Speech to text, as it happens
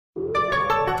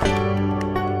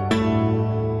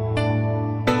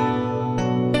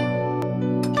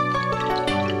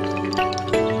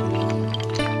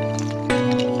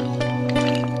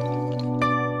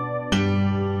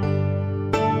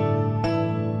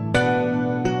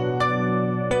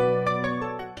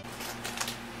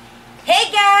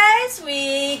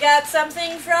got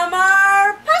something from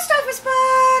our post office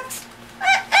box.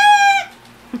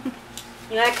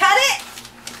 You want to cut it?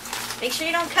 Make sure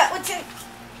you don't cut what's in.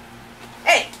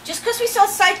 Hey, just because we saw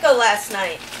Psycho last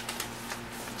night,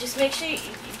 just make sure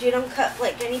you don't cut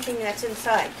like anything that's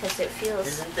inside, because it feels.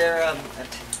 Isn't there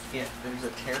yeah, there's a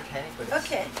tear tag, but it's,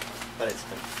 okay. But it's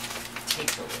been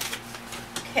taped over.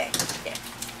 Okay. There.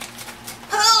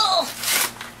 Oh!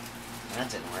 That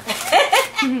didn't work.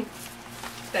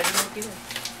 Better not do it.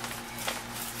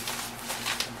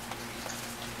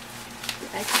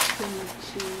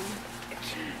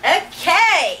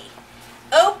 Okay.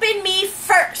 Open me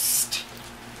first.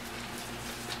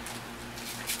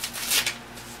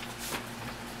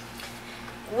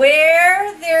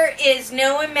 Where there is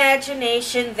no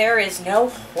imagination, there is no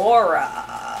horror.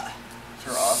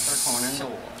 Sir Arthur Conan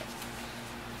Doyle.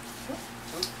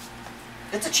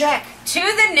 It's a check. To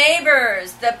the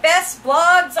Neighbors, the best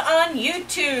blogs on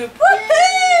YouTube.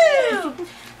 Woohoo!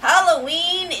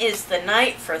 Halloween is the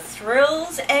night for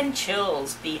thrills and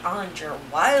chills beyond your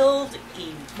wildest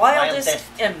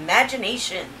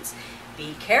imaginations.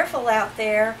 Be careful out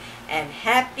there, and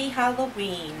happy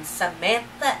Halloween,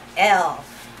 Samantha L.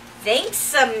 Thanks,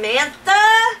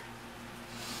 Samantha.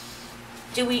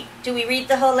 Do we read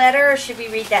the whole letter, or should we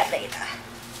read that later?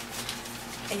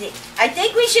 I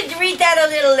think we should read that a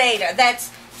little later.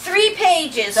 That's 3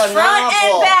 pages, front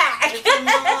and back. It's a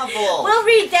novel. We'll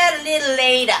read that a little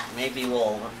later. Maybe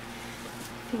we'll.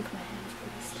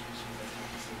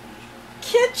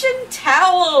 Kitchen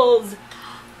towels.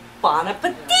 Bon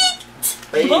appetit.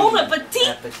 Bon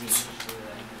appetit.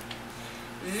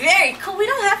 Very cool. We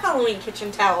don't have Halloween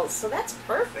kitchen towels, so that's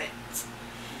perfect.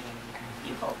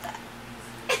 You hold that.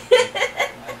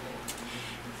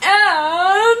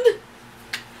 And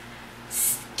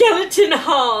skeleton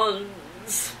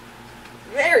horns.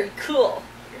 Very cool.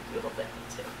 Here, you hold that one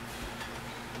too.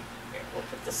 Here, we'll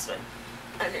put this one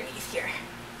underneath here.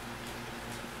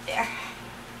 There.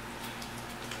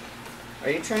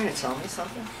 Are you trying to tell me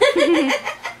something?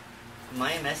 Am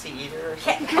I a messy eater or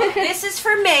something? Okay. This is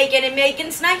for Megan, and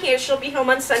Megan's not here. She'll be home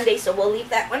on Sunday, so we'll leave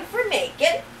that one for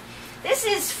Megan. This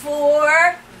is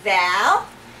for Val.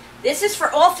 This is for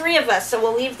all 3 of us, so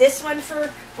we'll leave this one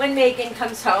for when Megan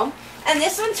comes home. And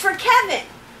this one's for Kevin.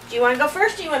 Do you want to go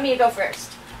first, or do you want me to go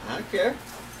first? I don't care.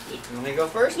 You want me to go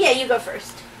first? Yeah, you go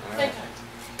first. All right.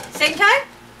 Same time?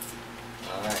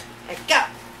 All right. Go.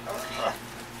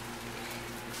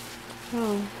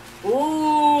 Oh.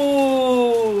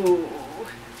 Ooh.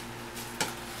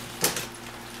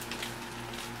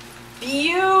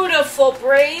 Beautiful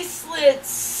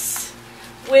bracelets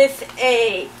with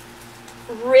a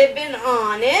ribbon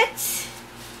on it.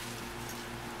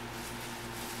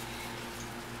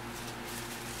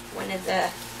 One of the...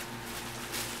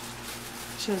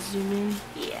 Should I zoom in?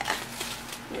 Yeah.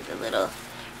 With the little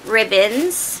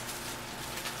ribbons.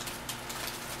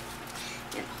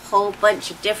 And a whole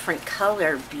bunch of different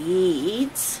color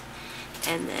beads.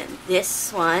 And then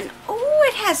this one, oh,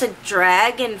 it has a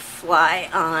dragonfly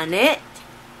on it.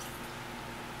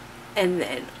 And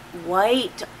then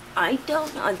white, I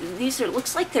don't know, these are,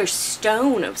 looks like they're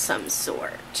stone of some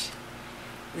sort.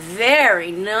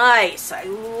 Very nice. I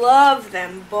love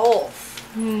them both.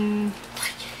 Hmm.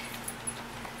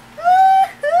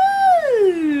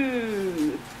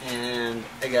 Woohoo! And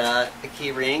I got a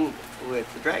key ring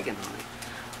with the dragon on it.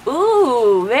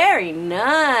 Ooh, very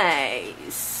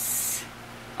nice.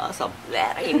 Awesome.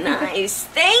 Very nice.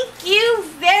 Thank you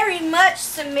very much,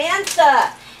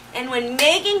 Samantha. And when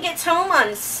Megan gets home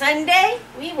on Sunday,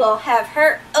 we will have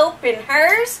her open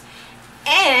hers,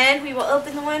 and we will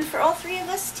open the one for all 3 of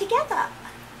us together.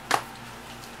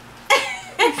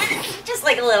 Just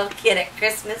like a little kid at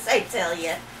Christmas, I tell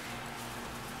you.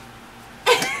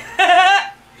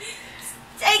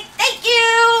 Say thank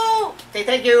you. Say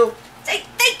thank you. Say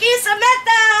thank you,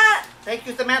 Samantha. Thank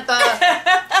you, Samantha.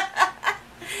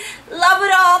 Love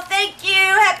it all. Thank you.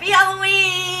 Happy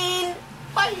Halloween.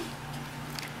 Bye.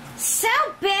 So,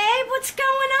 babe, what's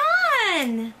going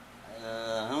on?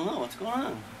 I don't know. What's going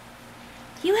on?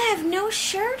 You have no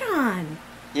shirt on.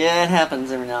 Yeah, it happens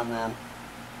every now and then.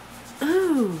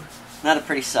 Ooh. Not a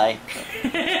pretty sight.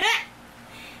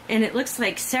 And it looks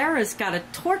like Sarah's got a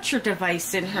torture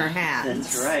device in her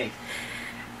hands. That's right.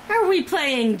 Are we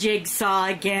playing Jigsaw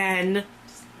again? A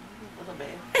little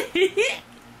bit.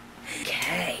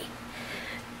 Okay.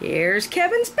 Here's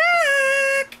Kevin's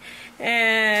back.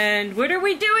 And what are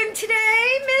we doing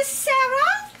today, Miss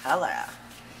Sarah? Color.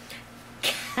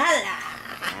 Color.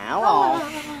 Hello.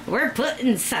 We're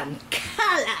putting some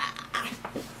color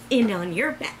in on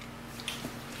your back.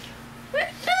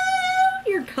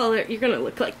 Your color, you're gonna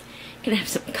look like, you're gonna have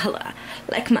some color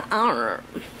Like my arm.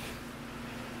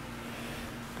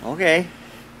 Okay.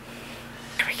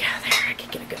 There we go. There, I can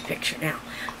get a good picture now.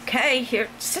 Okay, here,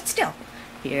 sit still.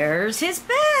 Here's his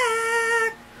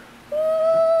back.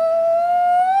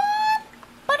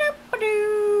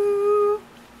 Ba-da-ba-doo.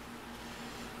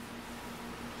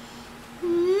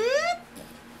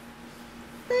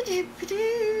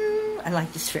 Ba-da-ba-doo. I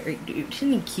like this fairy dude.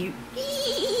 Isn't he cute?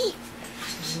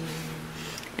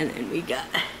 And then we got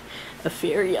a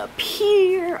fairy up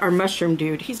here. Our mushroom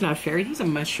dude. He's not a fairy. He's a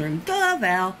mushroom. Duh,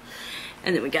 Val.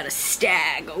 And then we got a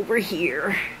stag over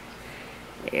here.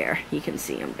 There. You can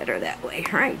see him better that way.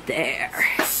 Right there.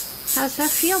 How's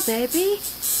that feel, baby?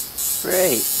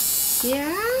 Great.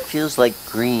 Yeah? Feels like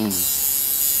green.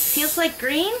 Feels like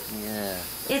green? Yeah.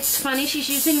 It's funny she's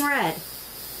using red.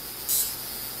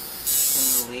 In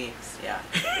the leaves, yeah.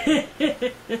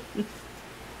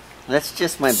 That's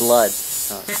just my blood.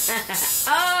 So.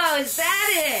 Oh, is that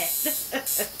it?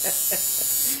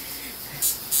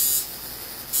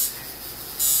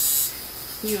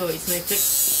 You always make the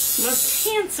most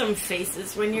handsome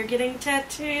faces when you're getting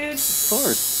tattooed. Of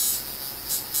course.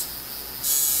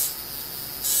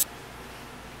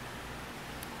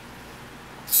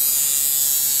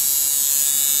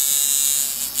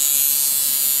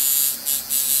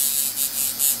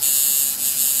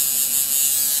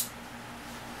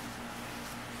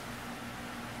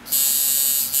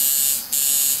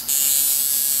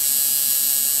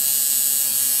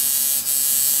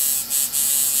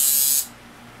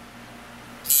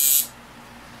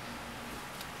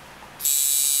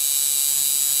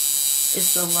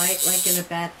 Is the light like in a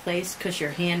bad place because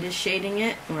your hand is shading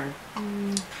it, or?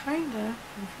 Kinda.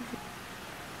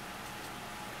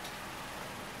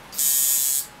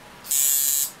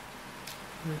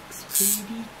 Looks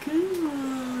pretty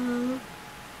cool.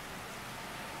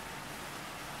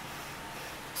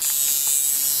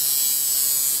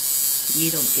 You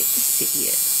don't get to see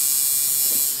it.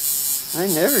 I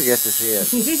never get to see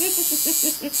it.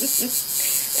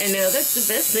 I know, that's the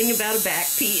best thing about a back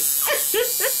piece.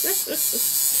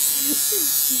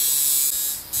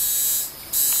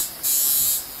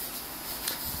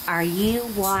 Are you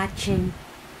watching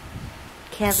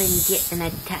Kevin getting a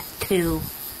tattoo?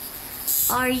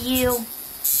 Are you?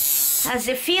 How's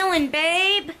it feeling,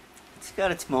 babe? It's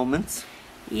got its moments.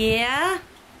 Yeah?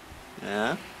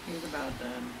 Yeah. He's about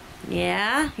done.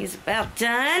 Yeah, he's about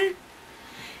done.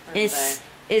 For the day.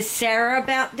 Is Sarah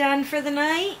about done for the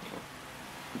night?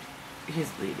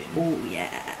 He's leading. Oh,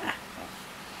 yeah.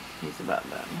 He's about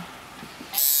done.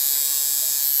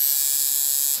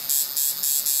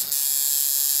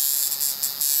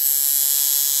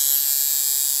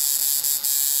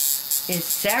 Is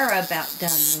Sarah about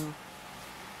done?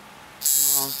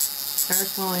 Well,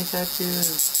 Sarah's only tattooed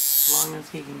as long as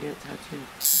he can get tattooed.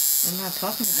 I'm not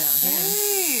talking about him.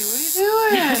 Hey, what are you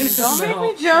doing? Don't No. make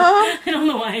me jump. I don't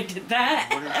know why I did that.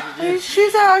 What did you Hey,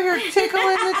 she's out here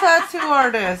tickling the tattoo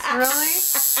artist.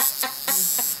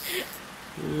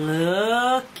 Really?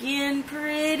 Looking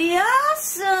pretty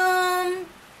awesome.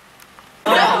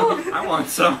 I want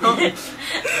some.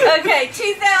 Okay,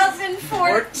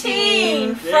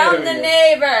 2014 from There the we go.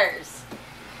 neighbors.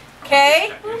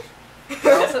 Okay?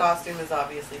 Girl's costume is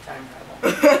obviously time travel.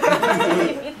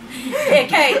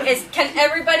 Okay, can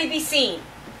everybody be seen?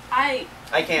 I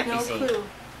can't be seen.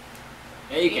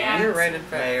 Yeah, you can. You're right in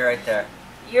front. Yeah, you're right there.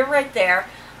 You're right there.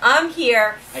 I'm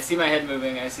here. I see my head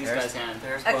moving. I see Sky's hand.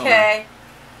 There's Boomer. Okay.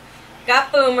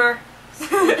 Got Boomer. We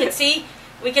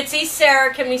can see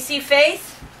Sarah. Can we see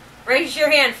Faith? Raise your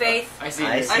hand, Faith. I see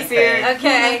I her. see I see her. Faith.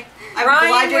 Okay. I'm Ryan,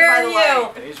 blinded where by are the you?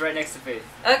 light. He's right next to Faith.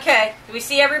 Okay. Do we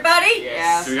see everybody?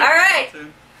 Yes. Yeah. All right.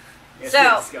 Yes, So,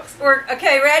 yes, yes. we're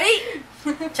okay. Ready?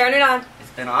 Turn it on. It's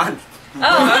been on.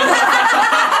 Oh.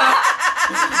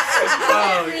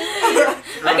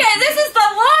 Okay, this is the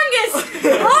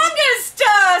longest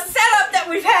setup that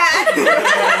we've had.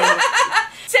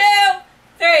 2,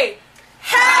 3.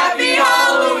 Happy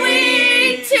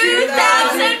Halloween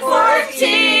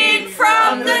 2014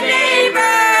 from the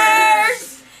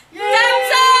neighbors.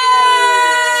 Thumbs up.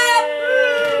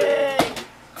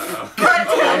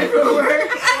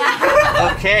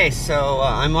 Okay, so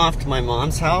I'm off to my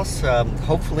mom's house.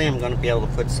 Hopefully I'm going to be able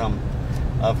to put some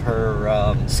of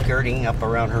her skirting up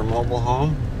around her mobile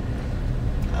home.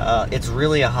 It's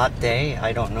really a hot day.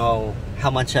 I don't know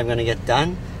how much I'm going to get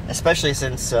done, especially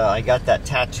since I got that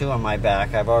tattoo on my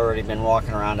back. I've already been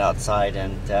walking around outside,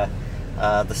 and the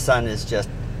sun is just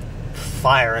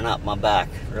firing up my back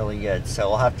really good. So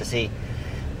we'll have to see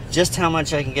just how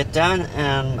much I can get done,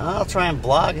 and I'll try and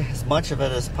blog as much of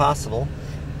it as possible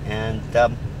and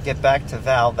get back to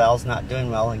Val. Val's not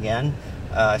doing well again.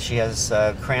 She has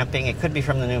cramping. It could be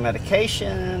from the new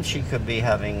medication. She could be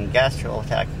having gastro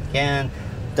attack again.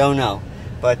 Don't know.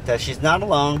 But she's not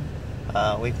alone.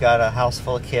 We've got a house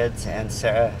full of kids and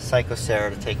Psycho Sarah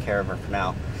to take care of her for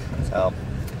now. So,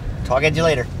 talk at you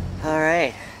later.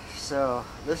 Alright, so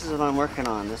this is what I'm working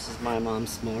on. This is my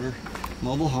mom's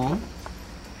mobile home.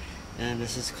 And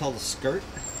this is called a skirt.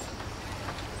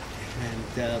 And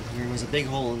there was a big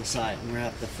hole in the side. We're going to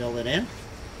have to fill it in.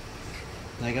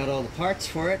 I got all the parts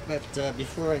for it, but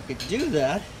before I could do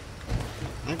that,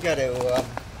 I've got to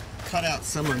cut out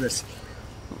some of this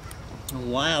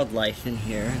wildlife in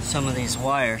here and some of these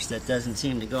wires that doesn't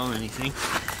seem to go on anything.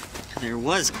 There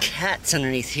was cats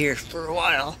underneath here for a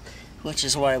while, which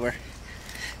is why we're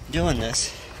doing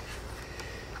this.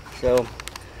 So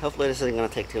hopefully this isn't going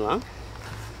to take too long.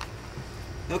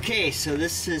 Okay, so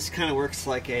this is kind of works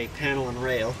like a panel and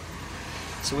rail.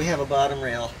 So we have a bottom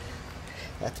rail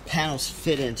that the panels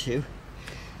fit into,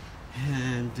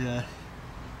 and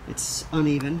it's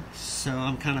uneven, so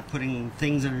I'm kind of putting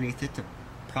things underneath it to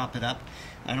prop it up.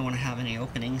 I don't want to have any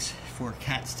openings for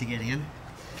cats to get in.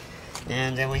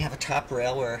 And then we have a top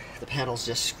rail where the panels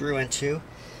just screw into,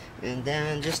 and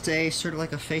then just a sort of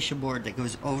like a fascia board that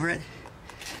goes over it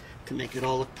to make it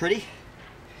all look pretty.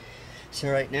 So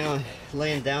right now I'm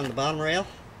laying down the bottom rail,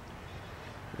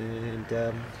 and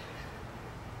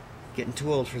getting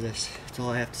too old for this. That's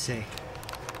all I have to say.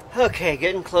 Okay,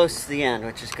 getting close to the end,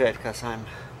 which is good because I'm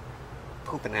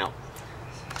pooping out.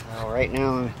 So right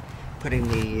now I'm putting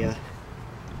the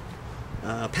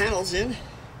panels in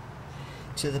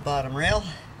to the bottom rail.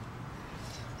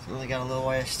 So only got a little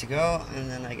ways to go, and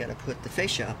then I got to put the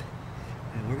fascia up,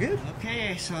 and we're good.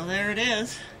 Okay, so there it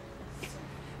is.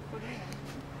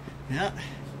 Yeah.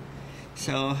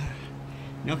 So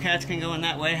no cats can go in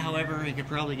that way. However, we could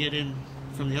probably get in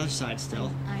from the other side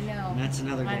still. I know. And that's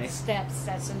another day. Steps,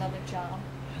 that's another job.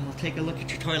 I'll take a look at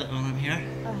your toilet while I'm here.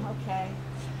 Oh, okay.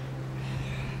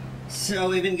 So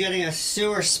we've been getting a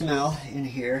sewer smell in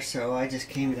here, so I just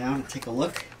came down to take a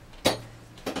look.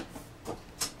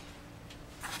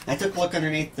 I took a look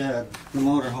underneath the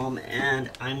motorhome, and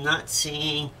I'm not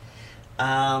seeing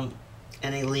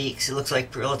any leaks. It looks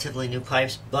like relatively new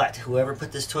pipes, but whoever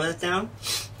put this toilet down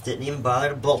didn't even bother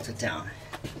to bolt it down.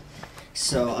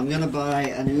 So I'm going to buy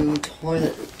a new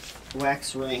toilet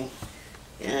wax ring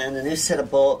and a new set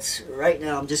of bolts. Right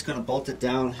now I'm just going to bolt it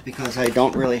down because I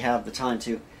don't really have the time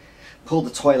to pull the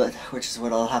toilet, which is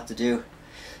what I'll have to do.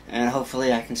 And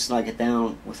hopefully I can snug it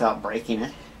down without breaking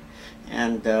it.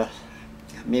 And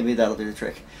maybe that'll do the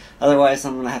trick. Otherwise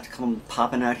I'm going to have to come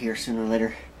popping out here sooner or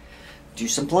later. Do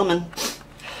some plumbing.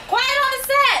 Quiet on the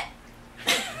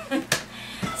set!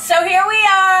 So here we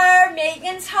are,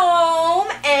 Megan's home,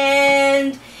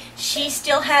 and she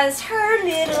still has her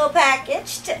little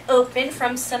package to open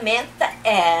from Samantha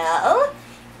L.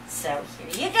 So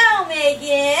here you go,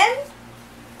 Megan.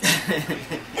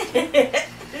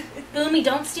 Boomy,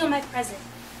 don't steal my present.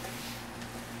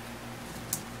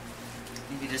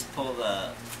 You can just pull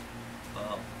the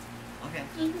bow. Okay.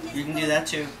 You can do that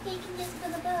too. You can just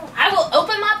pull the bow. I will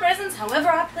open my presents however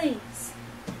I please.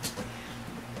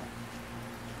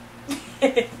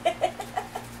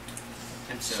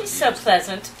 She's so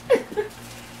pleasant.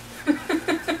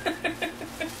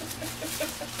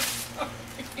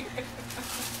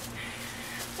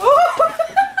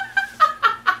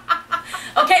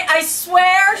 Okay, I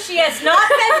swear she has not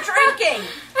been drinking.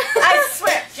 I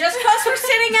swear, just because we're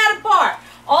sitting at a bar.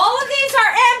 All of these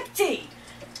are empty.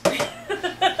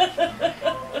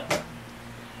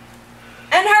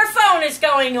 And her phone is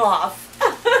going off.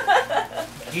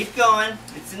 Keep going.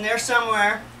 It's in there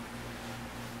somewhere.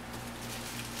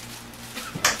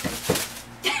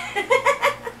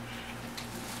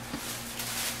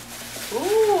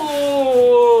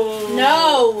 Ooh.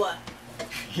 No.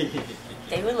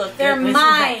 They would look. They're good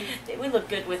mine. They would look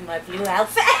good with my blue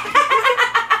outfit.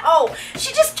 Oh,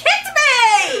 she just kicked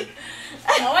me.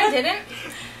 No, I didn't.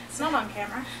 It's not on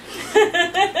camera.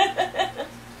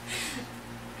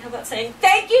 How about saying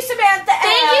thank you, Samantha L?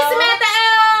 Thank you, Samantha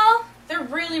L. They're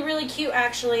really, really cute,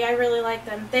 actually. I really like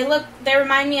them. They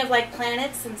remind me of like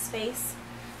planets and space,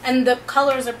 and the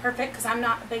colors are perfect because I'm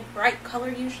not a big bright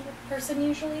color person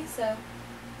usually. So.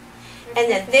 And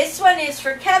then this one is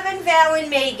for Kevin, Val, and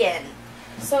Megan.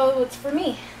 So it's for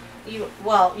me. You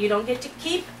don't get to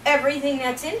keep everything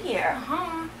that's in here.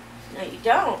 Uh-huh. No, you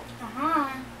don't. Uh-huh.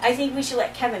 I think we should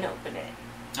let Kevin open it.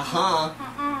 Uh-huh.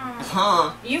 Uh-uh.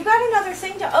 Uh-huh. You got another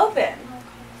thing to open.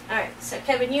 Alright, so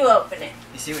Kevin, you open it.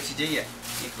 You see what you do? You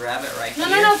grab it right No,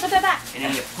 here. no, put that back. And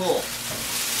then you pull.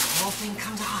 The whole thing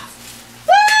comes off.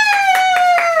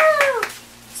 Woo!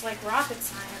 It's like rocket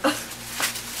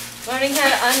science. Learning how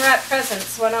to unwrap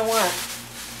presents 101.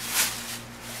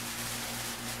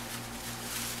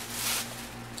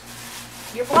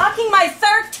 You're blocking my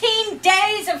 13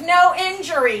 days of no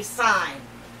injury sign.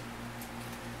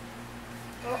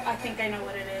 Oh, I think I know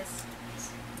what it is.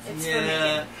 It's for Yeah.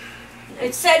 Megan.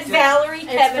 It said Valerie,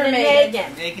 It's Kevin, for and Megan.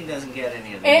 Megan. Megan doesn't get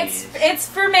any of It's these. it's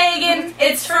for Megan.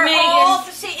 It's for Megan. All,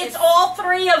 see, it's all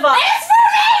three of us. It's for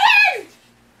Megan.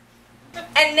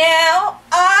 And now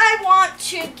I want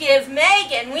to give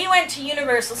Megan, we went to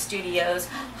Universal Studios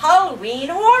Halloween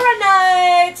Horror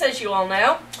Nights, as you all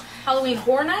know. Halloween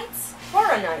Horror Nights.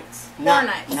 Horror Nights. Horror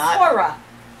Nights. Not Horror.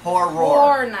 horror.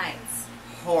 Horror Nights.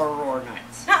 Horror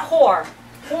nights. Not whore.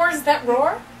 Whores that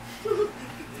roar.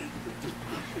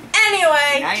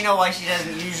 Anyway. Now you know why she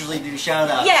doesn't usually do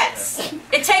shout-outs. Yes.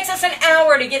 It takes us an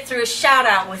hour to get through a shout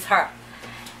out with her.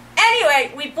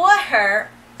 Anyway, we bought her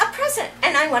a present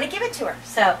and I want to give it to her.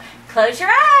 So close your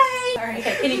eyes. All right.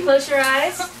 Okay, can you close your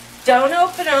eyes? Don't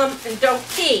open them and don't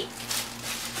peek.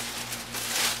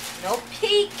 No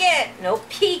peeking. No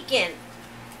peeking.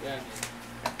 Yeah.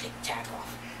 Take the tag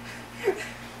off.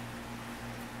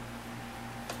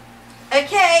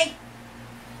 Okay.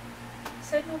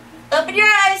 Said no peeking. Open your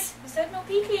eyes. You said no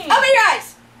peeking. Open your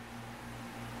eyes.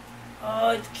 Oh,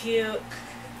 it's cute.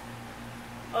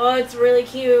 Oh, it's really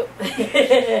cute. I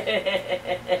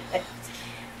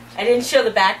didn't show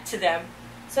the back to them.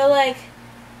 So, like,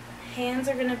 hands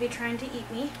are gonna be trying to eat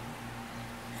me. And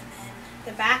then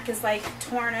the back is, like,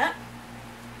 torn up.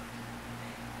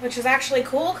 Which is actually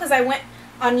cool, because I went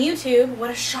on YouTube, what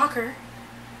a shocker,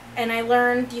 and I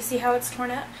learned, do you see how it's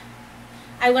torn up?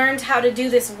 I learned how to do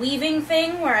this weaving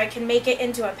thing where I can make it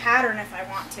into a pattern if I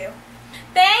want to.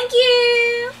 Thank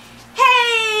you!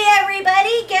 Hey,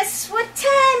 everybody, guess what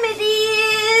time it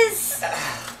is?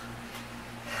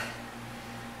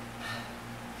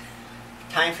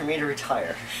 Time for me to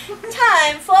retire.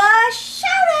 Time for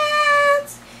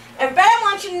shout-outs. Everybody, I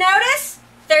want you to notice,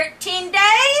 13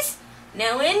 days,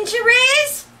 no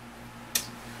injuries.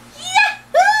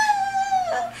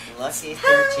 Yahoo! Lucky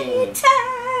 13.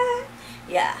 Time.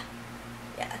 Yeah,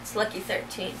 it's lucky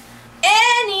 13.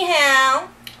 Anyhow,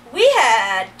 we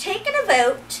had taken a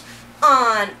vote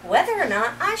on whether or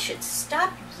not I should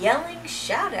stop yelling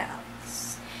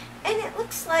shout-outs. And it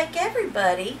looks like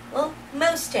everybody, well,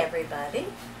 most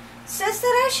everybody, says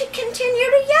that I should continue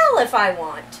to yell if I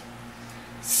want.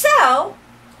 So,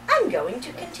 I'm going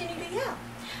to continue to yell.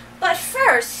 But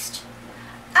first,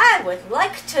 I would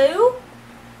like to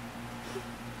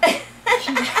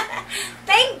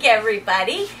thank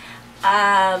everybody.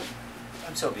 I'm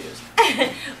so abused.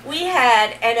 We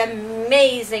had an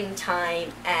amazing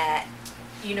time at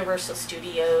Universal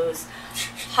Studios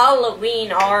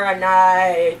Halloween Horror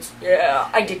Nights. Yeah,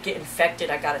 I did get infected.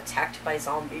 I got attacked by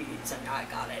zombies and I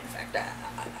got infected.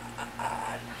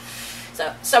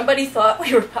 So somebody thought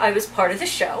I was part of the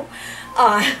show,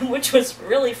 which was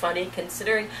really funny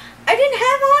considering I didn't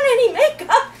have on any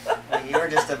makeup. Well, you were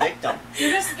just a victim.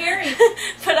 You're just scary.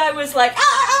 But I was like,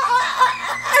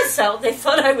 so they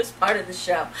thought I was part of the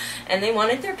show. And they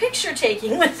wanted their picture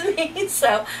taking with me.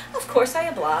 So, of course, I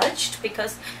obliged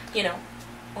because, you know,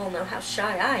 all know how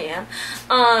shy I am.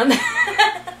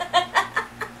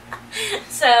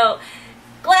 So,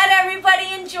 glad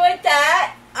everybody enjoyed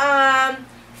that.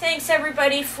 Thanks,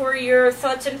 everybody, for your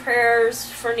thoughts and prayers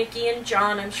for Nikki and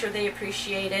John. I'm sure they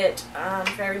appreciate it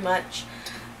very much.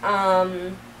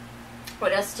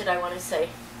 What else did I want to say?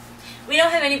 We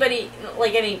don't have anybody,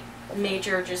 like any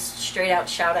major, just straight out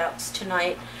shout outs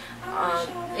tonight.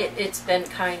 It's been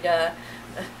kind of...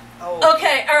 Oh.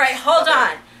 Okay, alright, hold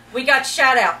on. We got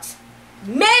shout outs.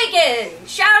 Megan!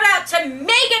 Shout out to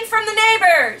Megan from the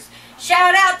Neighbors!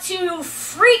 Shout out to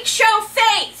Freak Show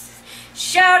Faith!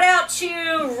 Shout out to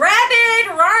Rabid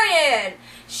Ryan!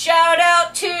 Shout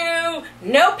out to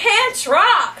No Pants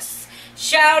Ross!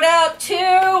 Shout out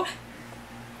to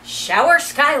Shower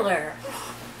Skylar!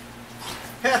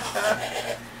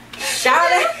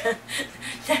 Shout out...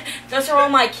 Those are all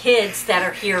my kids that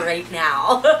are here right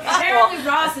now. Apparently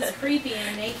Ross is creepy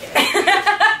and naked.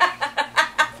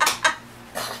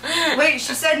 Wait,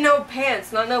 she said no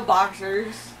pants, not no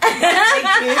boxers.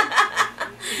 Anyway,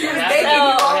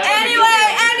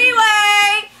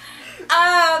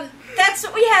 that's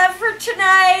what we have for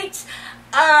tonight.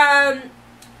 I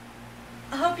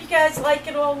hope you guys like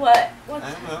it all. What?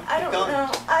 I don't know.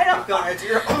 I don't know. Keep going.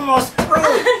 You're almost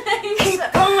through. Keep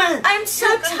going. I'm so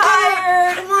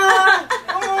tired. Come on.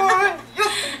 Come on. You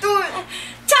can do it.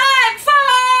 Time for...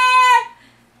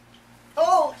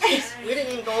 Oh, yes. We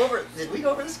didn't even go over it. Did we go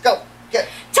over this? Go. Get.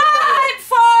 Time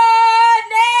for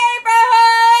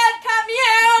Neighborhood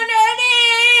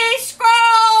Community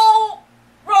Scroll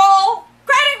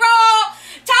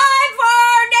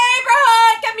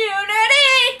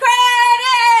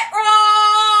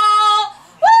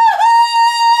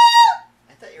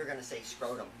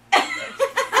scrotum.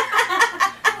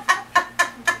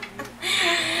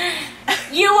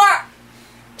 You are...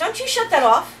 Don't you shut that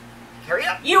off. Hurry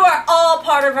up. You are all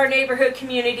part of our neighborhood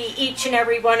community, each and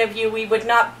every one of you. We would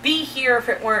not be here if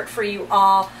it weren't for you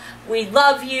all. We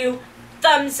love you.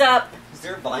 Thumbs up. Is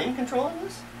there a volume control in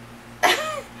this?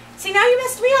 See, now you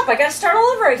messed me up. I gotta start all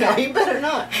over No, again. you better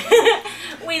not.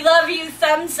 We love you.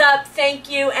 Thumbs up.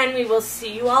 Thank you. And we will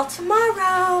see you all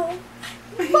tomorrow.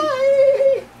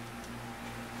 Bye.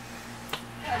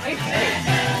 Okay.